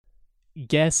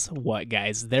Guess what,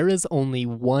 guys? There is only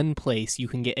one place you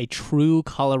can get a true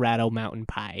Colorado mountain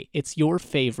pie. It's your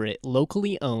favorite,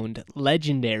 locally owned,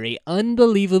 legendary,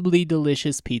 unbelievably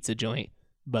delicious pizza joint,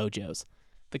 Bojo's.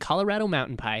 The Colorado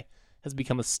mountain pie has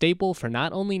become a staple for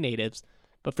not only natives,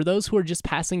 but for those who are just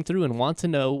passing through and want to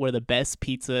know where the best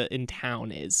pizza in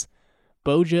town is.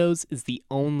 Bojo's is the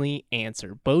only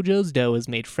answer. Bojo's dough is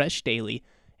made fresh daily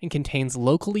and contains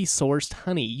locally sourced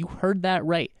honey. You heard that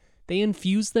right. They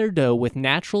infuse their dough with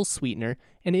natural sweetener,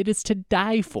 and it is to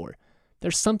die for.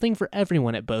 There's something for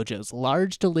everyone at Bojo's.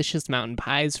 Large, delicious mountain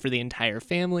pies for the entire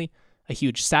family, a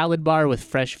huge salad bar with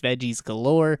fresh veggies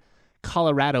galore,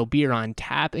 Colorado beer on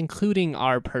tap, including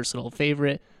our personal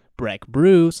favorite, Breck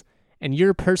Brews, and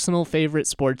your personal favorite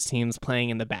sports teams playing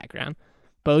in the background.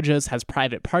 Bojo's has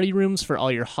private party rooms for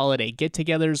all your holiday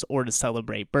get-togethers or to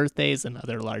celebrate birthdays and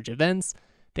other large events.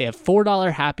 They have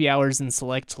 $4 happy hours in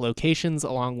select locations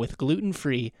along with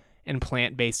gluten-free and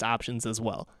plant-based options as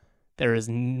well. There is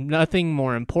nothing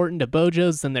more important to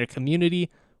Bojo's than their community,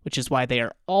 which is why they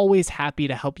are always happy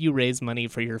to help you raise money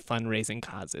for your fundraising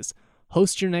causes.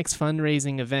 Host your next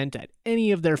fundraising event at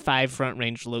any of their 5 Front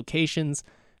Range locations.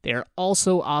 They are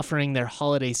also offering their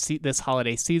this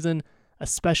holiday season a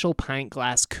special pint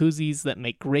glass koozies that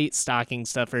make great stocking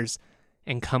stuffers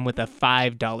and come with a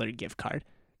 $5 gift card.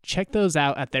 Check those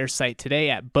out at their site today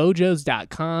at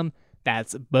bojos.com.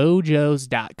 That's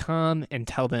bojos.com, and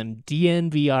tell them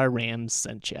DNVR Rams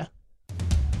sent you.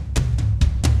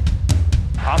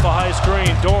 Off a high screen,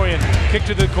 Dorian kick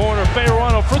to the corner,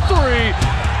 Fayerano for 3.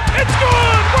 It's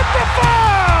good with the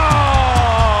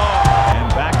foul!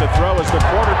 And back to throw is the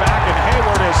quarterback, and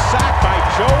Hayward is sacked by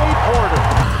Joey Porter.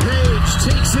 Page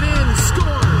takes it in,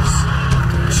 scores.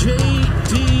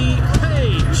 J.D.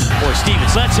 Page. Boy,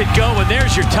 Stevens lets it go, and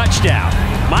there's your touchdown.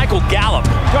 Michael Gallup.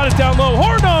 Got it down low,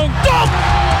 Hornung, dunk!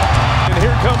 And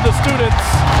here come the students.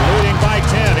 Leading by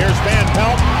 10, here's Van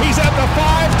Pelt. He's at the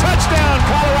 5, touchdown,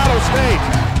 Colorado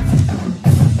State.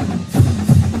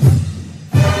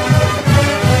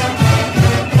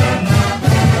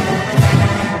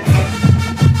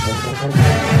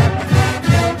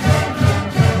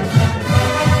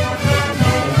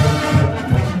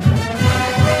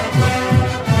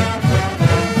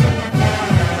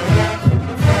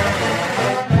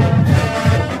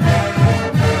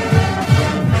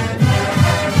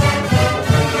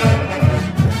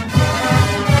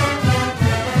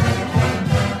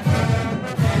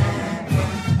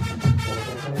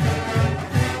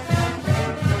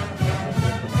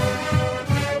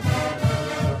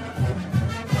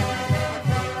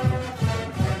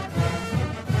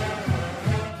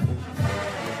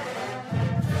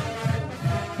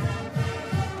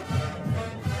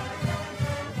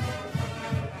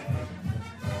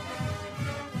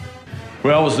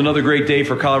 Well, it was another great day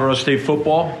for Colorado State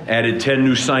football. Added 10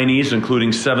 new signees,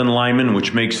 including 7 linemen,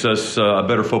 which makes us a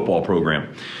better football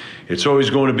program. It's always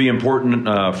going to be important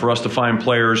for us to find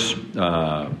players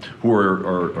who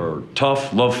are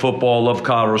tough, love football, love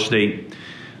Colorado State,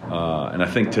 and I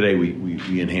think today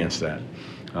we enhanced that.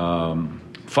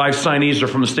 5 signees are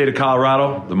from the state of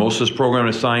Colorado, the most this program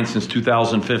has signed since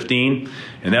 2015,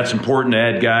 and that's important to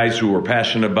add guys who are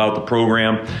passionate about the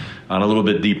program on a little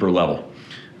bit deeper level.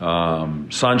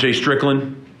 Sanjay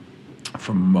Strickland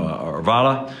from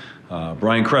Arvada,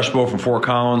 Brian Crespo from Fort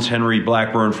Collins, Henry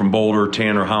Blackburn from Boulder,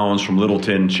 Tanner Howlands from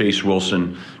Littleton, Chase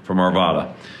Wilson from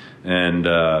Arvada, and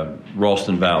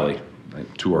Ralston Valley,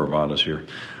 2 Arvadas here.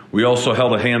 We also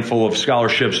held a handful of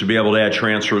scholarships to be able to add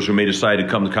transfers who may decide to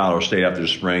come to Colorado State after the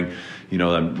spring. You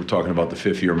know, we're talking about the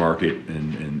 5th-year market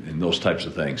and those types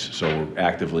of things. So we're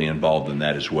actively involved in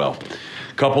that as well.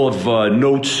 A couple of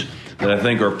notes that I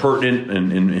think are pertinent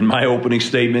in my opening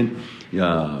statement.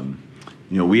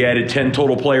 We added 10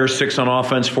 total players, 6 on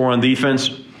offense, 4 on defense.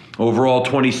 Overall,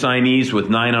 20 signees with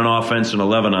 9 on offense and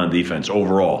 11 on defense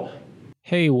overall.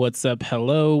 Hey, what's up?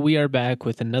 Hello. We are back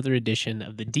with another edition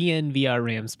of the DNVR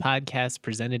Rams podcast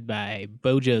presented by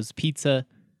Bojo's Pizza.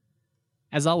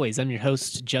 As always, I'm your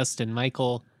host, Justin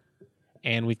Michael,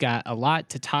 and we've got a lot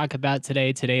to talk about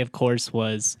today. Today, of course,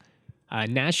 was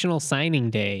National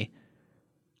Signing Day.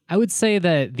 I would say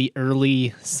that the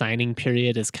early signing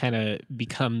period has kind of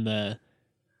become the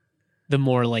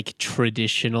more like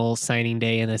traditional signing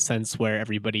day in a sense where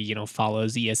everybody,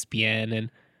 follows ESPN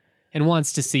and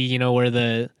wants to see, where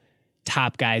the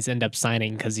top guys end up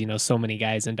signing because, so many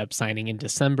guys end up signing in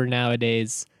December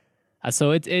nowadays.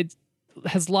 So it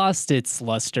has lost its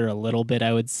luster a little bit,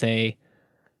 I would say.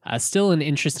 Still an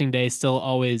interesting day, still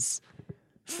always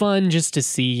fun just to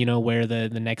see, where the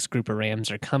next group of Rams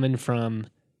are coming from.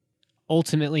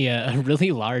 ultimately a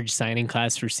really large signing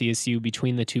class for CSU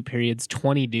between the two periods,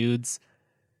 20 dudes,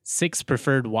 6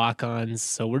 preferred walk-ons.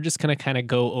 So we're just going to kind of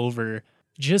go over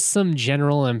just some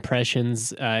general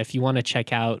impressions. If you want to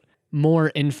check out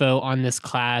more info on this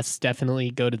class,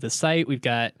 definitely go to the site. We've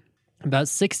got about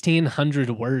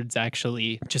 1,600 words,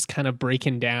 actually, just kind of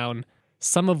breaking down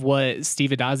some of what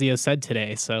Steve Addazio said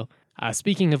today. So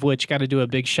speaking of which, got to do a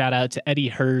big shout out to Eddie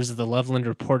Hers of the Loveland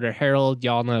Reporter-Herald.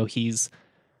 Y'all know he's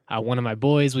one of my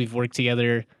boys. We've worked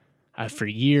together for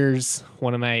years.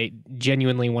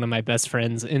 Genuinely one of my best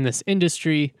friends in this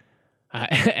industry.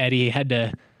 Eddie had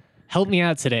to help me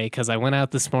out today because I went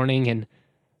out this morning and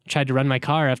tried to run my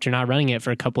car after not running it for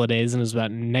a couple of days, and it was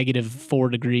about -4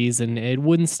 degrees, and it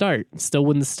wouldn't start. Still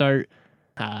wouldn't start.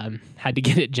 Had to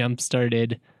get it jump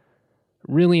started.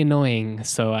 Really annoying.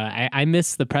 So I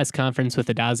missed the press conference with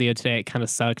Addazio today. It kind of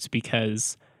sucked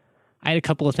because I had a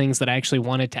couple of things that I actually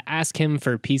wanted to ask him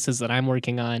for pieces that I'm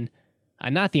working on.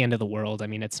 Not the end of the world. I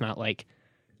mean, it's not like,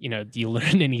 you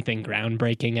learn anything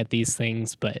groundbreaking at these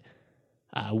things, but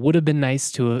would have been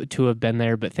nice to have been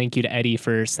there. But thank you to Eddie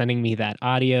for sending me that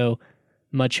audio.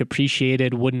 Much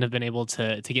appreciated. Wouldn't have been able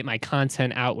to get my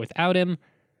content out without him.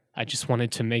 I just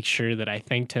wanted to make sure that I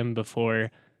thanked him before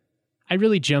I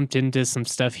really jumped into some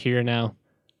stuff here now.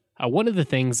 One of the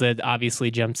things that obviously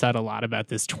jumps out a lot about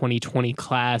this 2020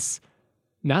 class,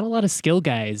 not a lot of skill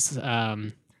guys.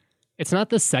 It's not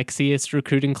the sexiest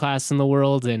recruiting class in the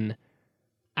world, and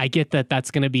I get that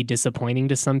that's going to be disappointing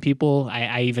to some people.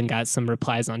 I even got some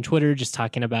replies on Twitter just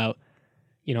talking about,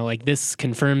 this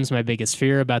confirms my biggest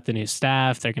fear about the new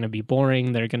staff. They're going to be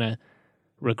boring. They're going to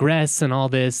regress and all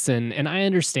this. And I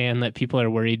understand that people are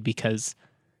worried because,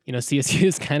 CSU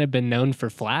has kind of been known for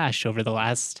flash over the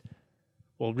last,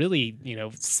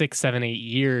 6, 7, 8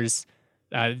 years.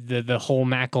 The whole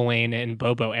McElwain and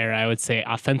Bobo era, I would say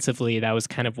offensively, that was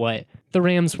kind of what the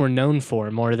Rams were known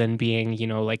for more than being,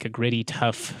 like a gritty,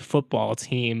 tough football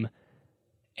team.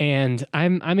 And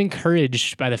I'm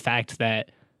encouraged by the fact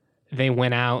that they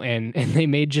went out and they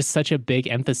made just such a big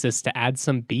emphasis to add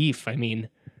some beef. I mean,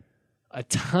 a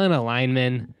ton of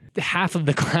linemen, half of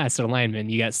the class are linemen.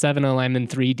 You got 7 O linemen,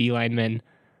 3 D linemen,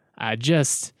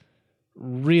 6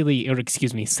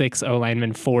 O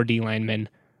linemen, 4 D linemen.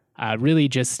 Really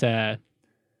just a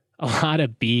lot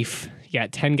of beef. You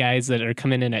got 10 guys that are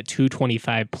coming in at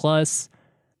 225 plus.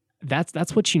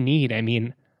 That's what you need. I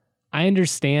mean, I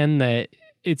understand that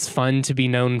it's fun to be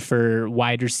known for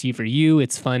wide receiver U.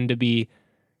 It's fun to be,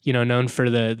 known for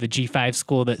the G5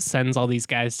 school that sends all these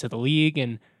guys to the league,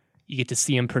 and you get to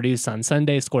see them produce on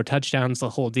Sunday, score touchdowns, the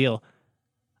whole deal.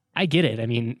 I get it. I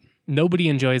mean, nobody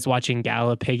enjoys watching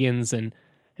Gallup, Higgins, and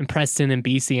Preston and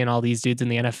BC and all these dudes in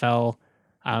the NFL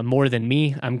more than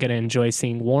me. I'm going to enjoy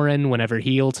seeing Warren whenever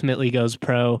he ultimately goes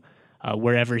pro,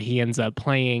 wherever he ends up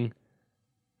playing.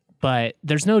 But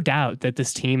there's no doubt that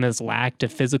this team has lacked a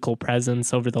physical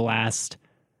presence over the last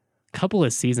couple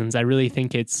of seasons. I really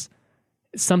think it's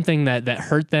something that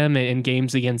hurt them in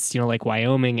games against, like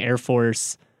Wyoming, Air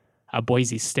Force,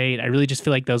 Boise State. I really just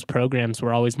feel like those programs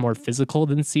were always more physical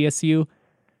than CSU.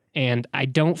 And I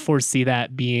don't foresee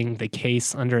that being the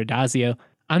case under Addazio.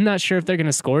 I'm not sure if they're going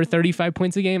to score 35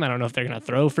 points a game. I don't know if they're going to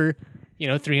throw for,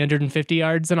 350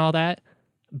 yards and all that.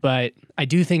 But I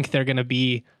do think they're going to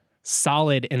be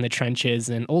solid in the trenches.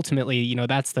 And ultimately,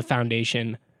 that's the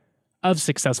foundation of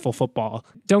successful football.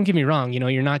 Don't get me wrong.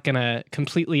 You're not going to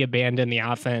completely abandon the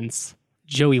offense.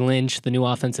 Joey Lynch, the new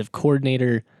offensive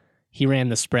coordinator, he ran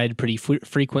the spread pretty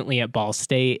frequently at Ball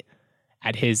State.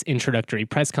 At his introductory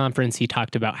press conference, he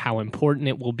talked about how important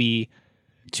it will be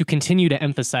to continue to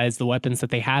emphasize the weapons that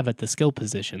they have at the skill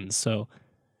positions. So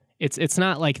it's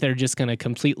not like they're just going to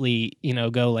completely,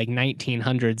 go like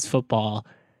 1900s football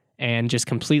and just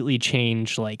completely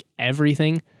change like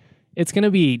everything. It's going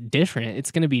to be different. It's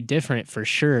going to be different for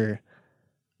sure.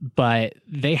 But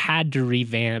they had to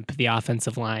revamp the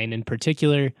offensive line in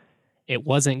particular. It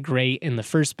wasn't great in the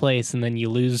first place, and then you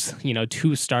lose,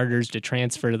 2 starters to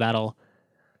transfer. That'll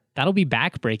be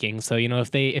backbreaking. So,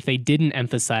 if they didn't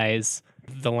emphasize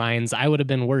the lines, I would have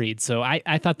been worried. So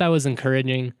I thought that was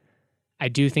encouraging. I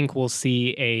do think we'll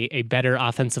see a better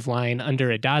offensive line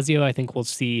under Addazio. I think we'll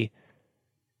see.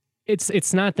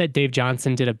 It's not that Dave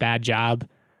Johnson did a bad job.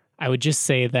 I would just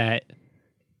say that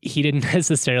he didn't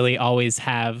necessarily always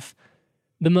have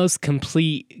the most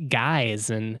complete guys,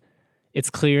 and it's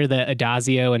clear that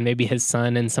Addazio and maybe his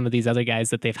son and some of these other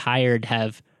guys that they've hired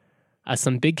have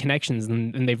some big connections,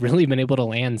 and they've really been able to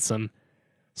land some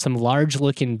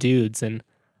large-looking dudes. And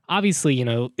obviously,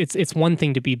 it's one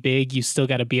thing to be big. You still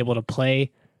got to be able to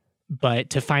play. But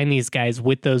to find these guys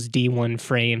with those D1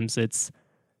 frames, it's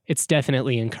it's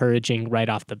definitely encouraging right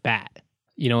off the bat.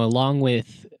 Along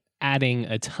with adding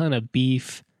a ton of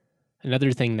beef,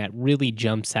 another thing that really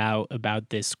jumps out about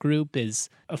this group is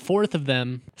a fourth of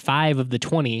them, 5 of the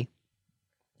 20,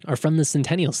 are from the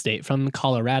Centennial State, from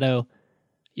Colorado.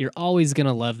 You're always going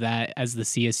to love that as the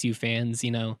CSU fans.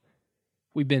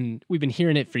 We've been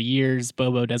hearing it for years.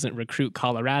 Bobo doesn't recruit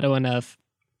Colorado enough.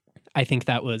 I think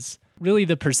that was really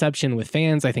the perception with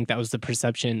fans. I think that was the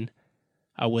perception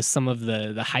with some of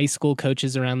the high school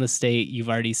coaches around the state. You've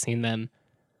already seen them,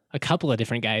 a couple of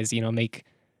different guys, make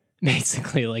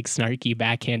basically like snarky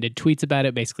backhanded tweets about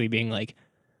it, basically being like,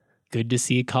 good to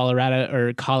see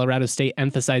Colorado State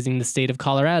emphasizing the state of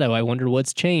Colorado. I wonder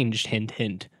what's changed, hint,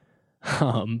 hint.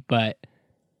 But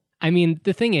I mean,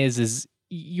 the thing is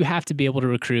you have to be able to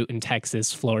recruit in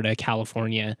Texas, Florida,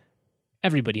 California.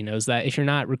 Everybody knows that. If you're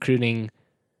not recruiting,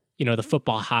 the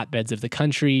football hotbeds of the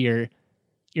country, you're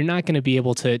not going to be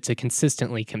able to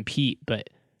consistently compete. But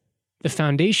the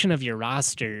foundation of your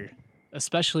roster,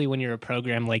 especially when you're a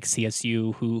program like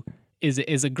CSU, who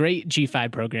is a great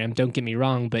G5 program, don't get me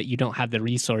wrong, but you don't have the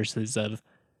resources of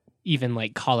even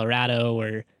like Colorado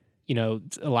or,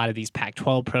 a lot of these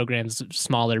Pac-12 programs,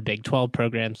 smaller Big 12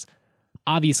 programs.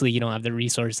 Obviously, you don't have the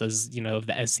resources, of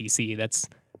the SEC. That's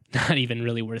not even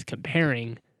really worth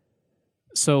comparing.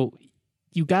 So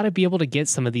you got to be able to get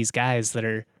some of these guys that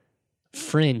are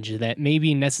fringe, that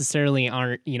maybe necessarily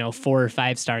aren't, 4 or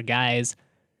 5 star guys,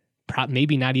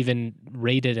 maybe not even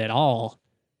rated at all,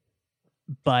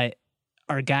 but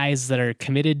are guys that are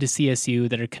committed to CSU,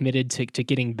 that are committed to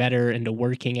getting better and to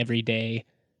working every day,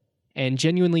 and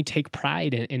genuinely take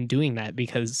pride in doing that,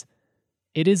 because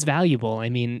it is valuable. I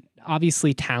mean,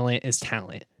 obviously talent is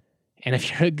talent. And if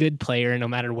you're a good player, no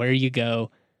matter where you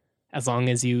go, as long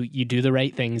as you do the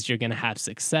right things, you're going to have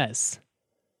success.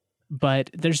 But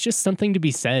there's just something to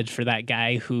be said for that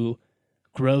guy who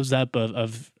grows up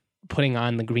of putting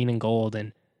on the green and gold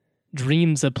and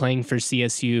dreams of playing for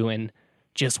CSU and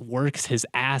just works his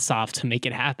ass off to make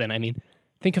it happen. I mean,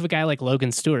 think of a guy like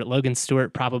Logan Stewart. Logan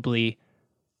Stewart probably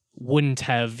wouldn't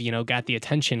have, got the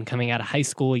attention coming out of high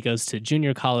school. He goes to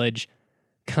junior college,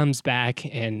 comes back,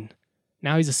 and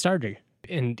now he's a starter.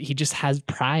 And he just has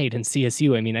pride in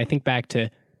CSU. I mean, I think back to,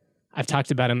 I've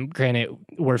talked about him, granted,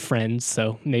 we're friends,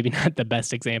 so maybe not the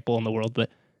best example in the world, but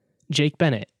Jake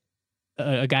Bennett,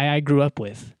 a guy I grew up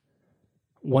with,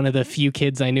 one of the few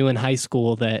kids I knew in high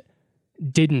school that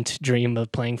didn't dream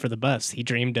of playing for the Buffs. He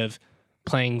dreamed of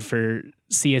playing for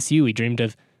CSU. He dreamed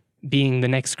of being the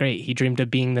next great. He dreamed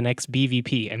of being the next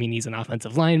BVP. I mean, he's an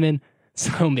offensive lineman,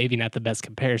 so maybe not the best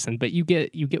comparison, but you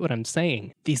get what I'm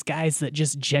saying. These guys that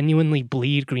just genuinely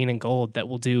bleed green and gold, that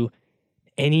will do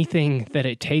anything that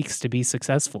it takes to be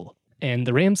successful. And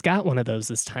the Rams got one of those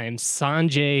this time.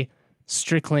 Sanjay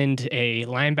Strickland, a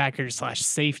linebacker /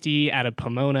 safety out of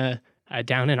Pomona,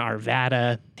 down in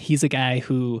Arvada. He's a guy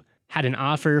who had an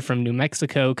offer from New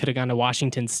Mexico, could have gone to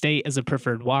Washington State as a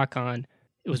preferred walk-on.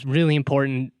 It was really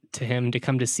important to him to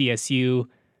come to CSU.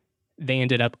 They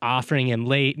ended up offering him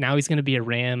late. Now he's going to be a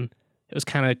Ram. It was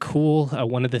kind of cool.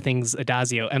 One of the things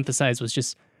Adazio emphasized was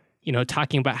just,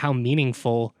 talking about how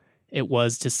meaningful it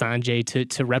was to Sanjay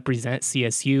to represent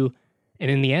CSU.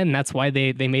 And in the end, that's why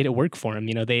they made it work for him.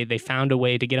 They found a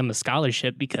way to get him a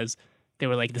scholarship because they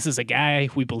were like, this is a guy,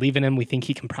 we believe in him, we think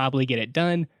he can probably get it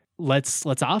done. Let's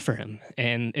offer him.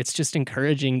 And it's just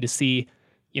encouraging to see,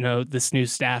 this new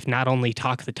staff not only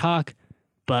talk the talk,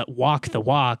 but walk the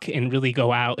walk and really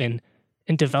go out and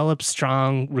develop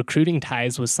strong recruiting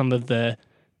ties with some of the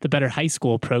better high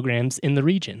school programs in the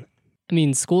region. I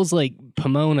mean, schools like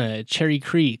Pomona, Cherry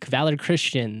Creek, Valor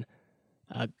Christian,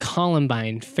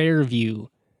 Columbine, Fairview,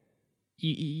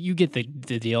 you get the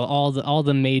deal. All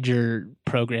the major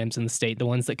programs in the state, the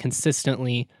ones that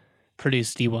consistently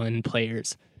produce D1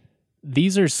 players.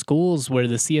 These are schools where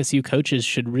the CSU coaches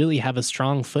should really have a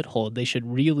strong foothold. They should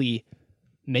really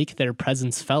make their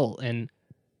presence felt, and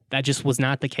that just was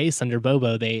not the case under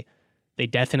Bobo. They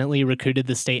definitely recruited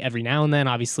the state every now and then.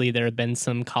 Obviously, there have been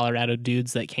some Colorado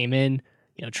dudes that came in.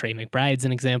 Trey McBride's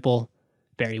an example.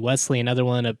 Barry Wesley, another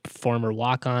one, a former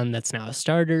walk-on that's now a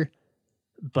starter.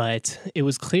 But it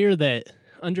was clear that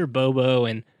under Bobo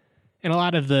and a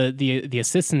lot of the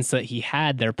assistants that he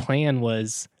had, their plan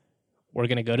was, we're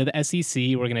going to go to the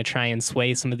SEC, we're going to try and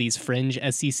sway some of these fringe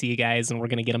SEC guys, and we're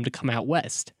going to get them to come out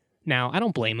west. Now, I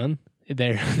don't blame them.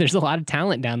 There's a lot of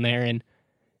talent down there, and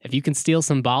if you can steal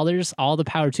some ballers, all the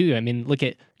power to you. I mean, look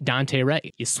at Dante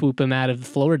Wright. You swoop him out of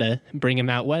Florida, bring him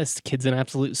out west. Kid's an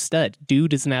absolute stud.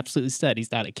 Dude is an absolute stud.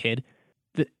 He's not a kid.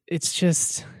 It's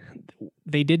just,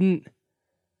 they didn't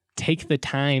take the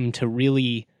time to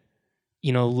really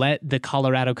let the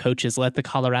Colorado coaches, let the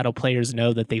Colorado players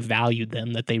know that they valued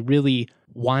them, that they really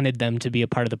wanted them to be a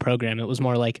part of the program. It was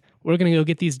more like, we're going to go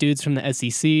get these dudes from the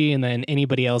SEC, and then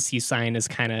anybody else you sign is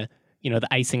kind of, the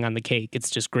icing on the cake. It's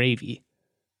just gravy.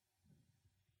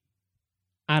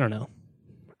 I don't know.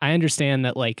 I understand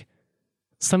that, like,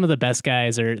 some of the best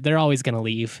guys they're always going to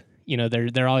leave.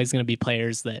 They're always going to be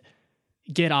players that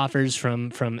get offers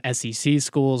from SEC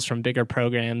schools, from bigger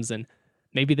programs, and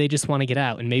maybe they just want to get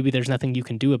out, and maybe there's nothing you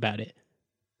can do about it.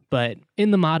 But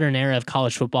in the modern era of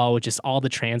college football, with just all the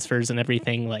transfers and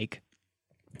everything, like,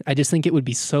 I just think it would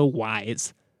be so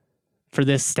wise for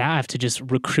this staff to just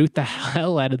recruit the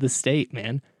hell out of the state,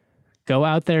 man. Go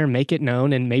out there, make it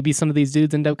known, and maybe some of these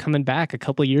dudes end up coming back a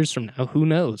couple of years from now. Who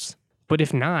knows? But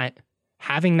if not,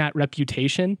 having that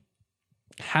reputation,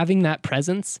 having that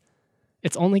presence,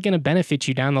 it's only going to benefit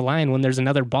you down the line when there's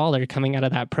another baller coming out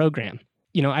of that program.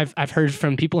 I've heard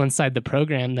from people inside the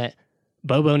program that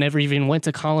Bobo never even went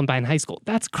to Columbine High School.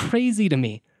 That's crazy to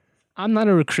me. I'm not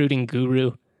a recruiting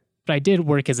guru, but I did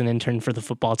work as an intern for the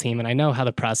football team, and I know how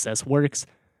the process works.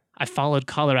 I followed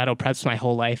Colorado preps my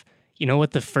whole life. You know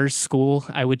what the first school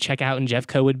I would check out in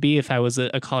Jeffco would be if I was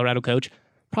a Colorado coach?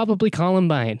 Probably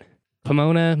Columbine,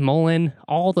 Pomona, Mullen,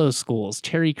 all those schools,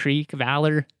 Cherry Creek,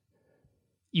 Valor.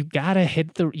 You gotta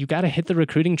hit the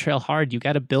recruiting trail hard. You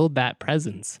gotta build that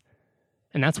presence.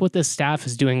 And that's what this staff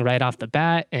is doing right off the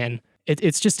bat, and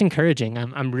it's just encouraging.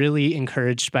 I'm really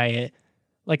encouraged by it.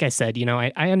 Like I said,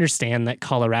 I understand that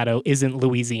Colorado isn't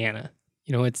Louisiana.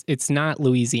 It's not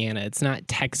Louisiana. It's not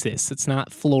Texas. It's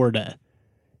not Florida.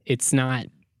 It's not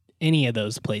any of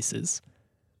those places.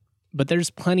 But there's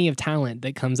plenty of talent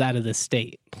that comes out of the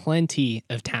state. Plenty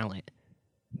of talent.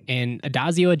 And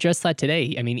Addazio addressed that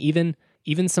today. I mean,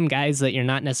 even some guys that you're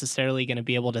not necessarily going to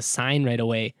be able to sign right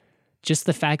away, just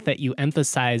the fact that you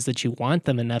emphasize that you want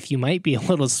them enough, you might be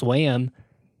able to sway them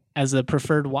as a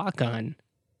preferred walk-on.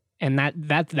 And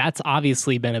that's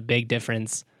obviously been a big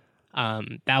difference.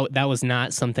 That was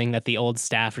not something that the old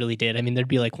staff really did. I mean, there'd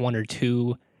be like one or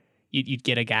two. You'd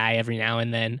get a guy every now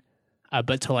and then.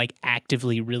 But to like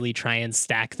actively really try and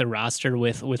stack the roster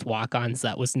with walk-ons,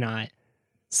 that was not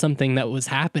something that was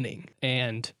happening.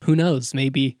 And who knows,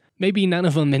 maybe none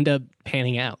of them end up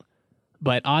panning out.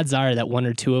 But odds are that one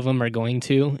or two of them are going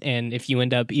to. And if you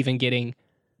end up even getting,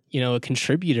 a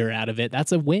contributor out of it,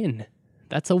 that's a win.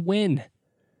 That's a win.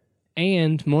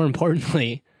 And more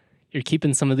importantly, you're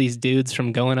keeping some of these dudes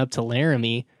from going up to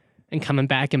Laramie and coming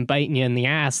back and biting you in the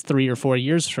ass 3 or 4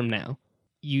 years from now.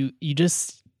 You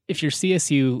just, if you're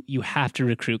CSU, you have to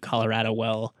recruit Colorado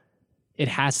well. It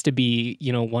has to be,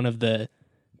 one of the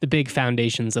big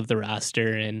foundations of the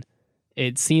roster. And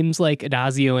it seems like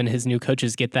Addazio and his new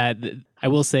coaches get that. I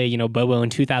will say, Bobo in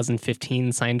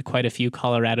 2015 signed quite a few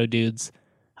Colorado dudes,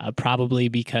 probably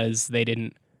because they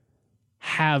didn't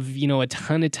have, a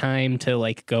ton of time to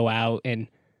like go out and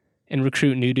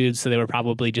recruit new dudes. So they were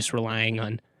probably just relying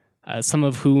on some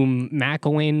of whom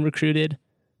McElwain recruited,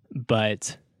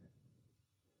 but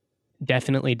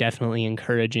definitely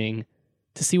encouraging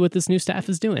to see what this new staff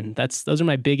is doing. Those are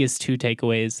my biggest two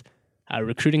takeaways.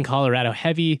 Recruiting Colorado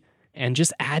heavy, and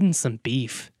just adding some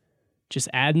beef, just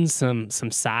adding some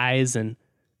size and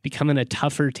becoming a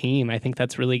tougher team. I think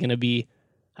that's really going to be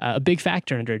a big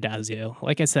factor under Addazio.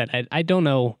 Like I said, I don't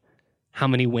know how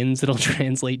many wins it'll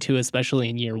translate to, especially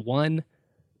in year one.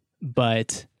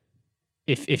 But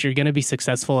if you're going to be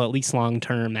successful, at least long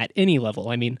term at any level,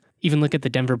 I mean, even look at the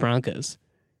Denver Broncos.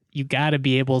 You got to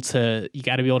be able to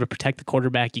protect the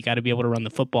quarterback. You got to be able to run the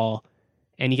football,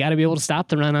 and you got to be able to stop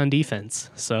the run on defense.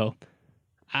 So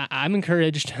I'm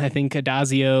encouraged. I think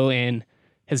Addazio and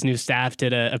his new staff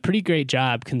did a pretty great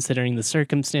job considering the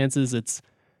circumstances.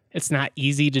 It's not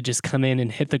easy to just come in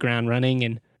and hit the ground running,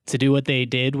 and to do what they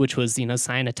did, which was,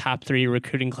 sign a top 3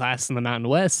 recruiting class in the Mountain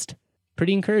West.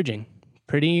 Pretty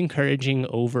encouraging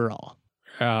overall.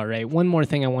 All right. One more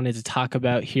thing I wanted to talk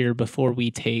about here before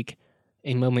we take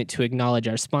a moment to acknowledge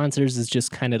our sponsors is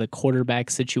just kind of the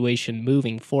quarterback situation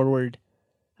moving forward.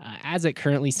 As it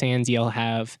currently stands, you'll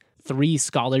have 3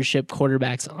 scholarship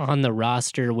quarterbacks on the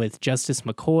roster with Justice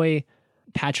McCoy,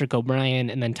 Patrick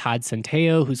O'Brien, and then Todd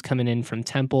Centeio, who's coming in from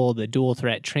Temple, the dual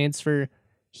threat transfer.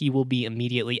 He will be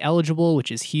immediately eligible,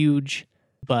 which is huge,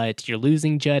 but you're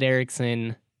losing Judd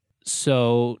Erickson.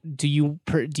 So do you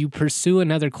pursue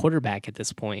another quarterback at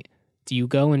this point? Do you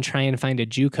go and try and find a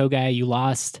JUCO guy? You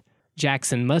lost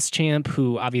Jackson Muschamp,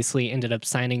 who obviously ended up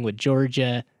signing with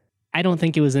Georgia. I don't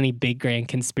think it was any big grand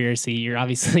conspiracy.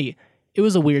 It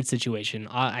was a weird situation.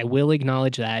 I will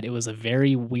acknowledge that. It was a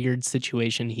very weird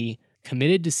situation. He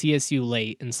committed to CSU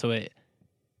late, and so it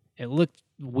looked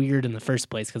weird in the first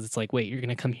place because it's like, wait, you're going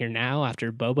to come here now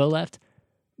after Bobo left?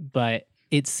 But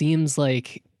it seems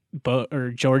like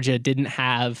Georgia didn't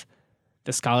have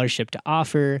the scholarship to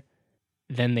offer.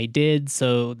 Then they did,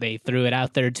 so they threw it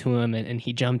out there to him, and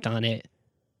he jumped on it.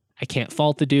 I can't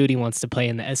fault the dude. He wants to play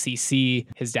in the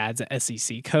SEC. His dad's an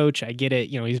SEC coach. I get it.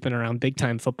 He's been around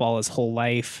big-time football his whole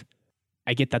life.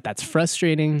 I get that that's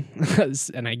frustrating,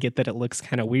 and I get that it looks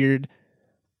kind of weird.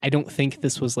 I don't think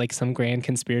this was like some grand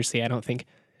conspiracy. I don't think,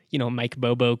 Mike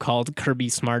Bobo called Kirby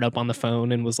Smart up on the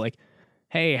phone and was like,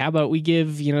 hey, how about we give,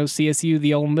 CSU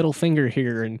the old middle finger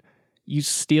here and you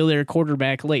steal their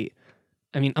quarterback late.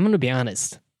 I mean, I'm going to be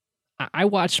honest. I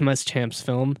watched Muschamp's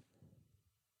film.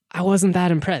 I wasn't that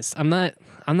impressed. I'm not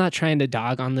trying to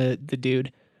dog on the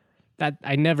dude. That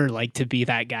I never like to be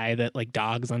that guy that like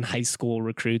dogs on high school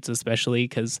recruits, especially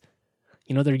because,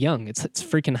 they're young. It's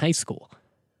freaking high school.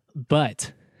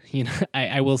 But,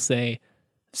 I will say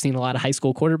I've seen a lot of high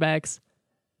school quarterbacks.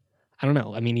 I don't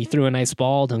know. I mean, he threw a nice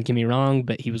ball, don't get me wrong,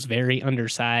 but he was very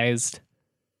undersized.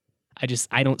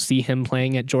 I don't see him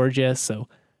playing at Georgia, so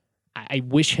I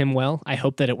wish him well. I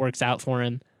hope that it works out for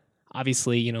him.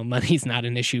 Obviously, money's not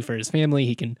an issue for his family.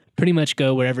 He can pretty much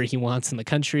go wherever he wants in the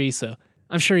country, so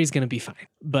I'm sure he's going to be fine.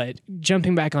 But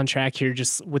jumping back on track here,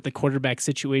 just with the quarterback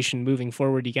situation moving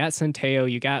forward, you got Centeio,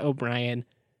 you got O'Brien,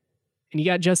 and you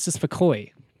got Justice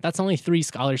McCoy. That's only 3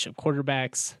 scholarship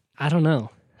quarterbacks. I don't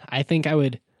know. I think I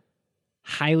would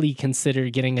highly consider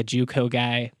getting a JUCO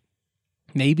guy,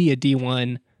 maybe a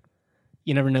D1.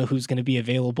 You never know who's going to be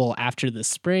available after the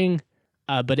spring,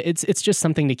 but it's just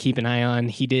something to keep an eye on.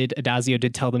 Adazio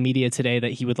did tell the media today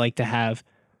that he would like to have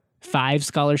 5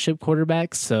 scholarship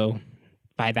quarterbacks, so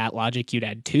by that logic, you'd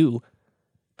add 2,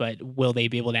 but will they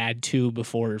be able to add 2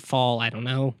 before fall? I don't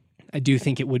know. I do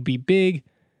think it would be big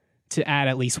to add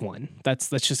at least 1. That's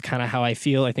just kind of how I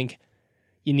feel. I think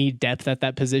you need depth at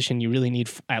that position. You really need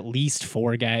at least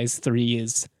 4 guys. 3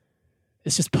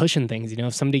 it's just pushing things.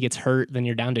 If somebody gets hurt, then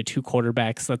you're down to 2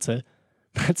 quarterbacks.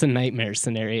 That's a nightmare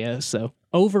scenario. So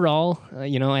overall,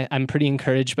 I'm pretty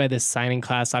encouraged by this signing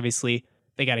class. Obviously,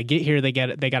 they got to get here. They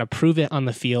got to prove it on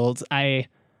the field.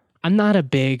 I'm not a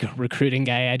big recruiting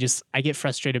guy. I get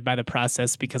frustrated by the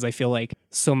process because I feel like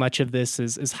so much of this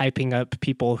is hyping up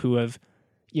people who have,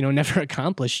 never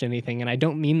accomplished anything. And I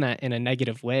don't mean that in a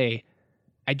negative way.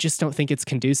 I just don't think it's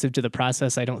conducive to the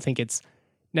process. I don't think it's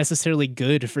necessarily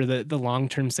good for the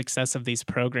long-term success of these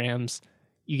programs.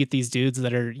 You get these dudes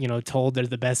that are, told they're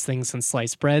the best thing since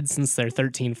sliced bread since they're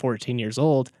 13, 14 years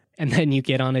old. And then you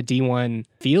get on a D1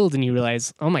 field and you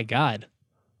realize, oh my God,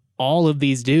 all of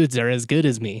these dudes are as good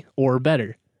as me or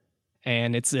better.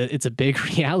 And it's a big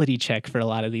reality check for a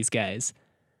lot of these guys.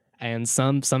 And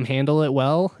some handle it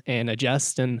well and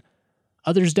adjust and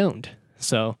others don't.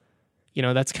 So,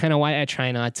 that's kind of why I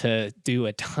try not to do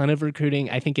a ton of recruiting.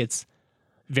 I think it's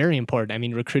very important. I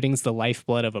mean, recruiting's the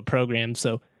lifeblood of a program.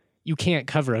 So you can't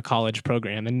cover a college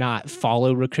program and not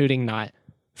follow recruiting, not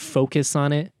focus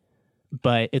on it.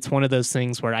 But it's one of those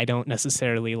things where I don't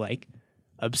necessarily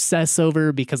obsess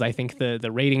over because I think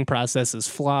the rating process is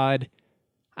flawed.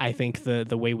 I think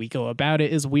the way we go about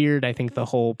it is weird. I think the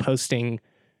whole posting,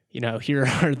 here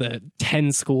are the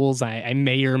 10 schools I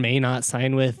may or may not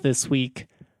sign with this week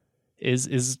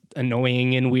is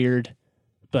annoying and weird.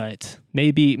 But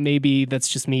maybe that's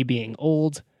just me being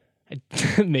old.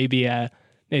 Maybe I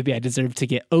deserve to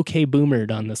get okay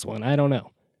boomered on this one. I don't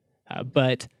know.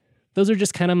 But those are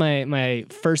just kind of my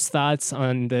first thoughts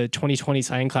on the 2020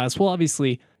 signing class. We'll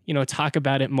obviously, talk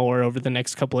about it more over the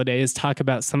next couple of days, talk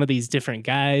about some of these different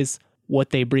guys, what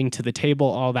they bring to the table,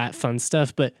 all that fun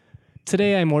stuff. But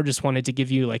today I more just wanted to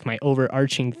give you my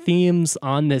overarching themes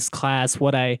on this class,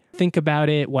 what I think about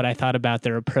it, what I thought about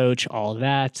their approach, all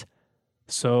that.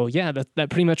 So yeah, that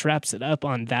pretty much wraps it up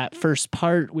on that first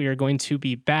part. We are going to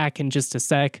be back in just a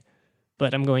sec,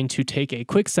 but I'm going to take a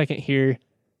quick second here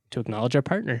to acknowledge our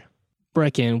partner.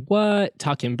 Brecken What?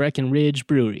 Talking Breckenridge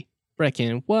Brewery.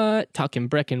 Brecken What? Talking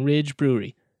Breckenridge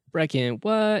Brewery. Brecken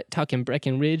What? Talking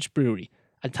Breckenridge Brewery.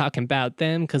 I'm talking about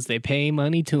them because they pay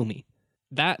money to me.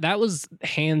 That was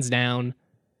hands down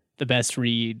the best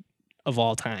read of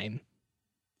all time.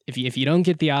 If you don't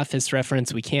get the Office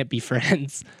reference, we can't be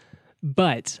friends.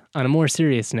 But on a more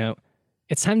serious note,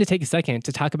 it's time to take a second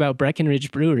to talk about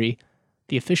Breckenridge Brewery,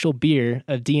 the official beer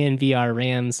of DNVR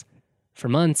Rams. For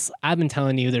months, I've been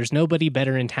telling you there's nobody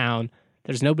better in town.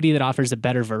 There's nobody that offers a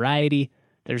better variety.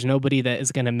 There's nobody that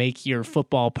is going to make your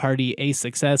football party a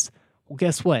success. Well,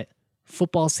 guess what?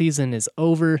 Football season is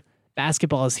over.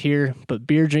 Basketball is here, but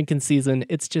beer drinking season,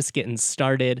 it's just getting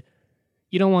started.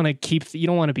 You don't want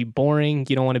to be boring.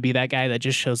 You don't want to be that guy that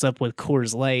just shows up with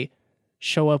Coors Light.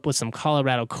 show up with some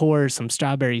Colorado Core, some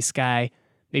Strawberry Sky,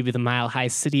 maybe the Mile High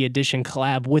City Edition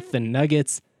collab with the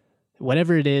Nuggets.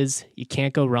 Whatever it is, you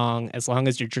can't go wrong as long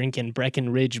as you're drinking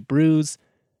Breckenridge brews.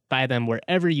 Buy them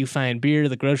wherever you find beer,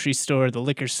 the grocery store, the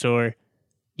liquor store.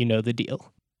 You know the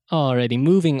deal. Alrighty,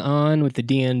 moving on with the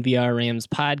DNVR Rams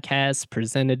podcast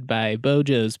presented by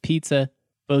Bojo's Pizza.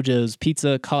 Bojo's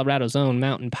Pizza, Colorado's own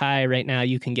mountain pie. Right now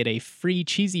you can get a free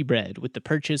cheesy bread with the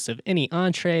purchase of any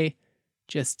entree.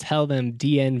 Just tell them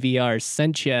DNVR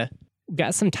sent you.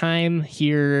 Got some time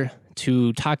here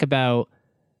to talk about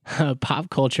pop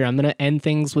culture. I'm going to end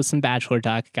things with some Bachelor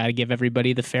talk. Got to give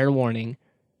everybody the fair warning.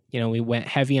 We went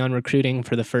heavy on recruiting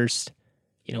for the first,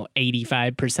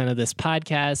 85% of this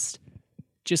podcast.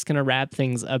 Just going to wrap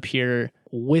things up here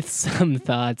with some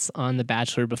thoughts on The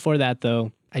Bachelor. Before that,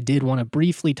 though, I did want to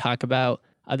briefly talk about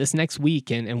this next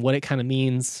week and what it kind of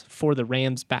means for the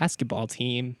Rams basketball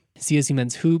team. CSU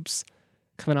men's hoops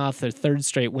coming off their third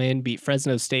straight win, beat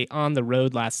Fresno State on the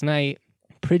road last night.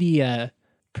 Pretty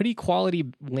quality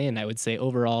win, I would say,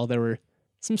 overall. There were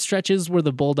some stretches where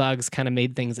the Bulldogs kind of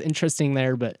made things interesting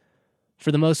there, but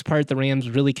for the most part, the Rams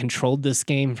really controlled this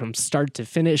game from start to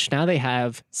finish. Now they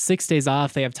have 6 days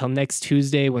off. They have till next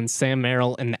Tuesday when Sam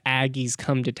Merrill and the Aggies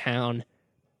come to town.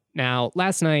 Now,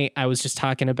 last night, I was just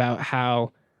talking about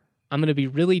how I'm going to be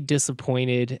really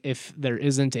disappointed if there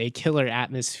isn't a killer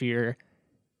atmosphere.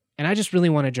 And I just really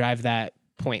want to drive that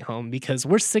point home because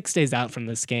we're 6 days out from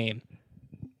this game.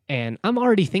 And I'm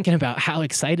already thinking about how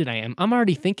excited I am. I'm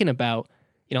already thinking about,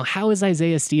 how is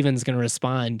Isaiah Stevens going to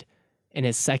respond in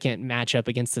his second matchup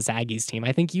against this Aggies team?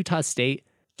 I think Utah State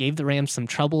gave the Rams some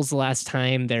troubles the last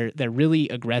time. They're really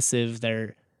aggressive.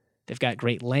 They've got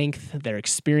great length. They're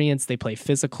experienced. They play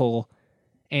physical.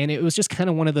 And it was just kind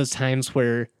of one of those times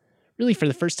where really for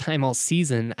the first time all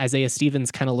season, Isaiah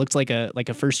Stevens kind of looked like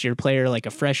a first-year player, like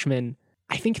a freshman.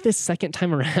 I think this second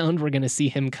time around, we're going to see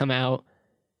him come out,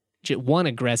 one,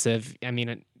 aggressive. I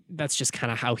mean, that's just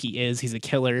kind of how he is. He's a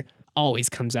killer, always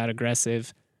comes out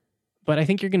aggressive. But I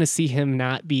think you're going to see him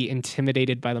not be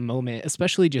intimidated by the moment,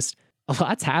 especially just a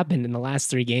lot's happened in the last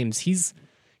 3 games. He's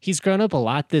grown up a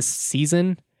lot this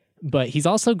season, but he's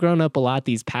also grown up a lot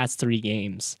these past 3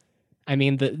 games. I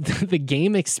mean, the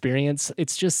game experience,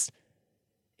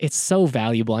 it's so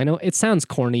valuable. I know it sounds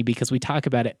corny because we talk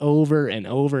about it over and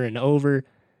over and over,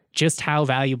 just how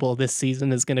valuable this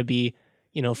season is going to be,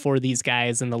 for these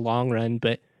guys in the long run.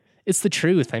 But it's the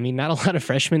truth. I mean, not a lot of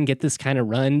freshmen get this kind of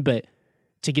run, but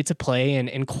to get to play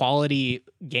in quality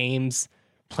games,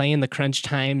 play in the crunch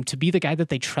time, to be the guy that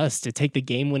they trust to take the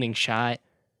game-winning shot,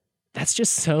 that's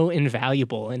just so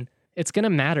invaluable. And it's going to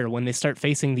matter when they start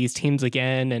facing these teams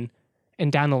again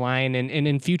and down the line and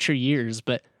in future years.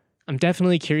 But I'm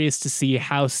definitely curious to see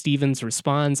how Stevens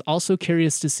responds. Also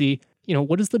curious to see,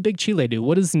 what does the Big Chile do?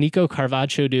 What does Nico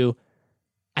Carvacho do?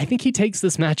 I think he takes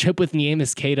this matchup with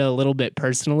Niemus Keita a little bit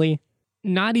personally.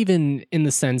 Not even in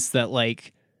the sense that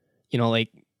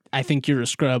I think you're a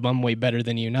scrub, I'm way better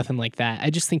than you, nothing like that. I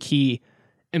just think he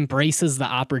embraces the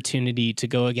opportunity to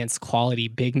go against quality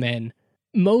big men.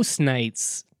 Most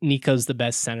nights, Nico's the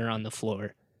best center on the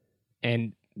floor,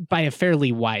 and by a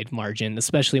fairly wide margin,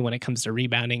 especially when it comes to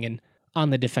rebounding and on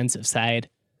the defensive side.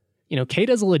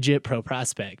 Keita's a legit pro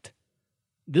prospect.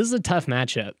 This is a tough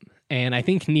matchup, and I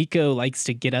think Nico likes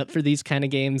to get up for these kind of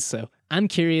games, so I'm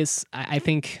curious. I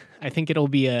think it'll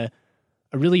be a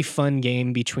really fun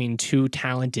game between 2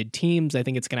 talented teams. I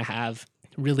think it's going to have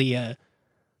really a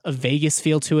Vegas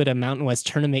feel to it, a Mountain West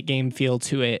tournament game feel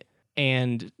to it.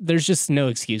 And there's just no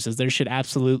excuses. There should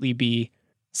absolutely be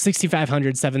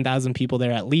 6,500, 7,000 people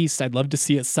there at least. I'd love to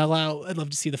see it sell out. I'd love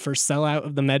to see the first sellout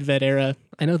of the Medved era.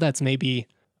 I know that's maybe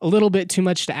a little bit too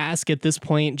much to ask at this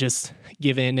point, just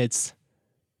given it's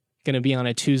going to be on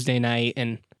a Tuesday night.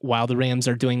 And while the Rams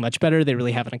are doing much better, they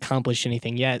really haven't accomplished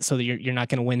anything yet. So you're not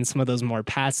going to win some of those more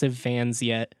passive fans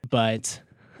yet. But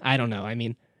I don't know. I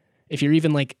mean, if you're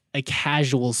even like a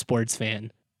casual sports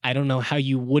fan, I don't know how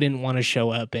you wouldn't want to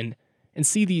show up and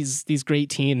see these great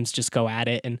teams just go at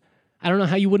it. And I don't know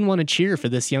how you wouldn't want to cheer for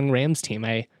this young Rams team.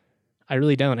 I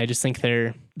really don't. I just think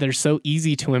they're so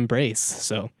easy to embrace.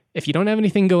 So if you don't have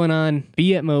anything going on,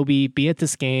 be at Moby, be at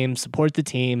this game, support the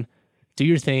team, do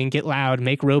your thing, get loud,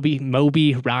 make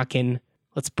Moby rockin'.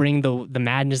 Let's bring the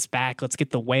madness back. Let's get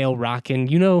the whale rockin'.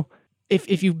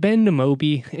 If you've been to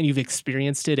Moby and you've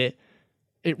experienced it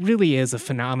really is a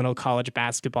phenomenal college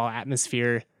basketball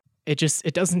atmosphere.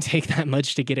 It doesn't take that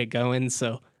much to get it going.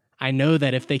 So I know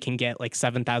that if they can get like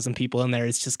 7,000 people in there,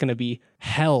 it's just going to be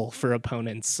hell for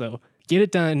opponents. So get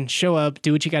it done, show up,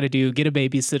 do what you got to do, get a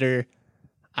babysitter.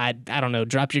 I don't know,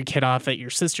 drop your kid off at your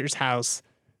sister's house,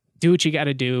 do what you got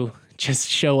to do. just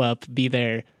show up, be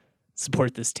there,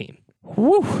 support this team.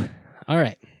 Woo! All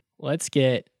right, let's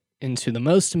get into the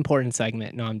most important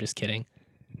segment. No, I'm just kidding.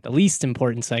 The least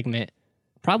important segment,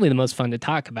 probably the most fun to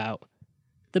talk about,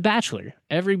 The Bachelor,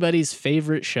 everybody's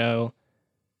favorite show.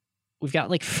 We've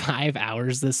got like 5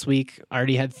 hours this week.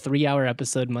 Already had 3-hour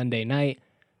episode Monday night.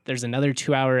 There's another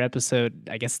 2-hour episode.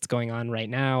 I guess it's going on right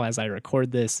now as I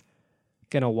record this.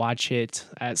 Gonna watch it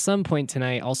at some point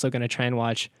tonight. Also gonna try and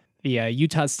watch the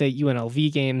Utah State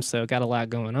UNLV game. So got a lot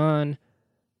going on.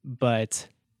 But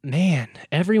man,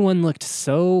 everyone looked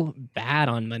so bad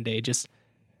on Monday. Just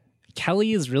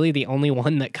Kelly is really the only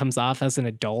one that comes off as an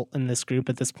adult in this group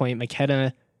at this point.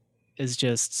 McKenna is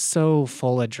just so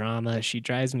full of drama. She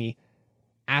drives me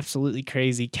absolutely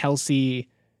crazy. Kelsey,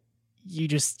 you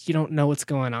don't know what's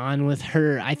going on with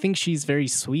her. I think she's very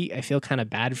sweet. I feel kind of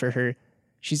bad for her.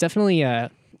 She's definitely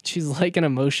she's like an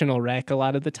emotional wreck a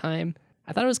lot of the time.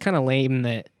 I thought it was kind of lame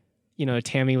that,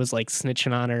 Tammy was like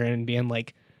snitching on her and being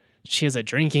like, she has a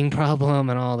drinking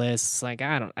problem and all this. It's like,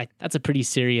 that's a pretty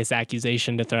serious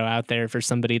accusation to throw out there for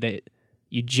somebody that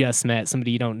you just met,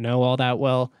 somebody you don't know all that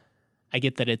well. I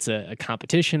get that it's a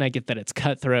competition. I get that it's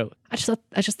cutthroat. I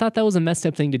just thought that was a messed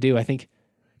up thing to do. I think,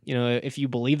 if you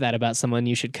believe that about someone,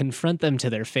 you should confront them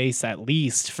to their face at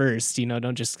least first.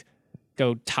 Don't just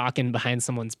go talking behind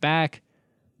someone's back.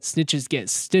 Snitches get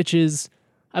stitches.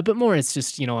 But more, it's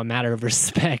just, a matter of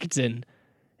respect and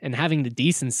having the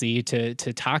decency to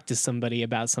talk to somebody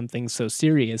about something so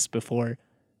serious before,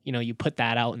 you put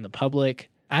that out in the public.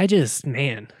 I just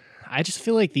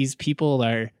feel like these people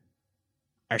are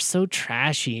so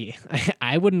trashy.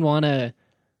 I wouldn't want to.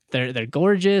 They're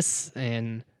gorgeous,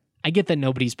 and I get that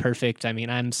nobody's perfect. I mean,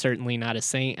 I'm certainly not a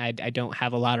saint. I don't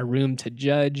have a lot of room to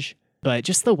judge, but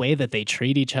just the way that they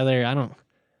treat each other, I don't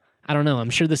know. I'm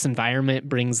sure this environment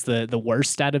brings the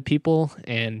worst out of people,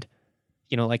 and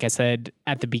like I said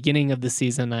at the beginning of the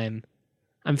season,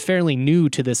 I'm fairly new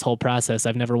to this whole process.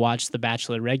 I've never watched The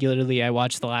Bachelor regularly. I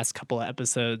watched the last couple of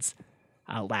episodes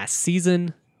last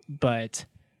season, but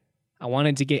I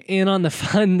wanted to get in on the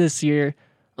fun this year.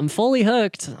 I'm fully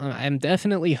hooked. I'm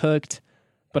definitely hooked,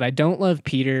 but I don't love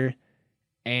Peter,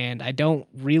 and I don't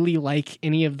really like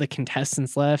any of the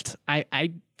contestants left.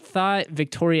 I thought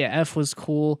Victoria F was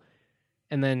cool,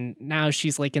 and then now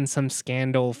she's like in some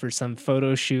scandal for some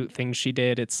photo shoot thing she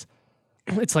did. It's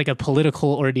like a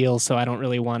political ordeal, so I don't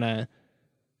really want to,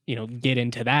 get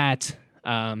into that.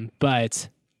 But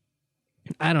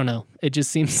I don't know. It just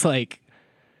seems like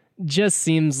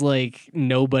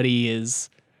nobody is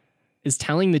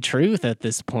telling the truth at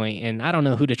this point, and I don't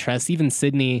know who to trust. Even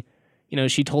Sydney,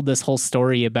 she told this whole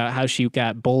story about how she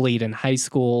got bullied in high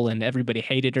school and everybody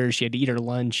hated her. She had to eat her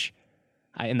lunch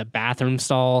in the bathroom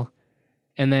stall,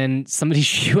 and then somebody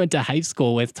she went to high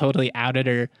school with totally outed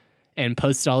her and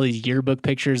posted all these yearbook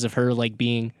pictures of her like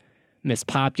being Miss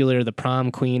Popular, the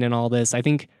prom queen, and all this. I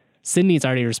think Sydney's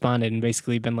already responded and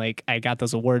basically been like, I got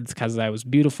those awards because I was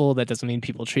beautiful. That doesn't mean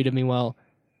people treated me well.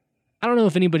 I don't know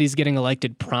if anybody's getting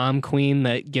elected prom queen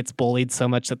that gets bullied so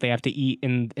much that they have to eat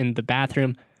in the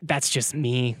bathroom. That's just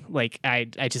me. Like, I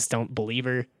just don't believe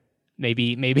her.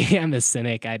 Maybe I'm a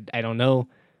cynic. I don't know.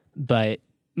 But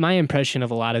my impression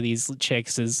of a lot of these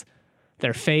chicks is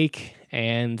they're fake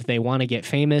and they want to get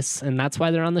famous, and that's why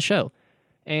they're on the show.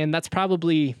 And that's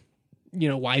probably,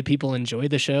 why people enjoy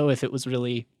the show. If it was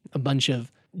really a bunch of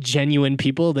genuine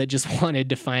people that just wanted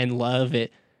to find love,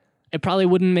 it probably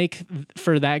wouldn't make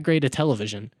for that great a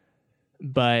television.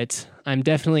 But I'm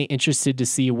definitely interested to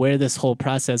see where this whole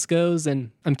process goes,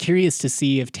 and I'm curious to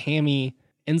see if Tammy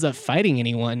ends up fighting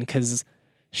anyone, because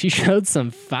she showed some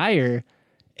fire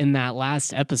in that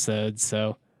last episode.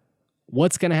 So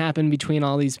what's going to happen between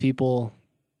all these people?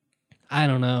 I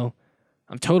don't know.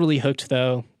 I'm totally hooked,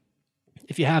 though.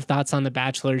 If you have thoughts on The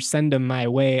Bachelor, send them my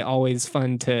way. Always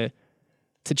fun to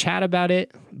chat about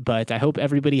it. But I hope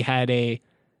everybody had a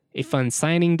fun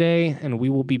signing day, and we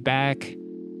will be back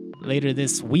later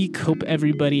this week. Hope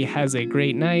everybody has a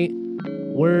great night.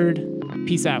 Word.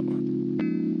 Peace out.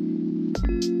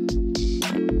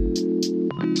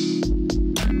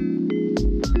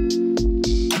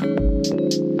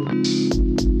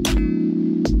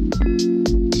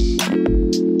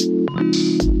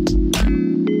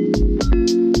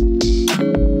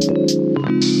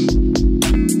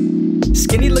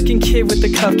 Skinny looking kid with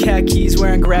the tough khakis,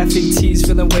 wearing graphic tees,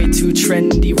 feeling way too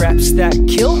trendy. Raps that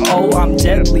kill, oh, I'm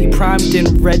deadly. Primed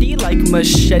and ready like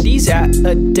machetes at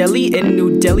a deli in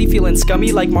New Delhi. Feeling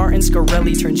scummy like Martin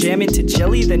Scarelli. Turn jam into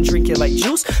jelly, then drink it like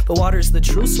juice. But water's the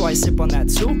truth, so I sip on that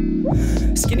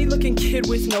too. Skinny looking kid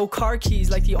with no car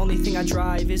keys, like the only thing I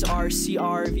drive is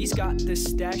RCRV's. Got the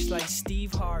stash like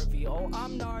Steve Harvey. Oh,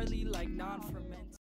 I'm gnarly like non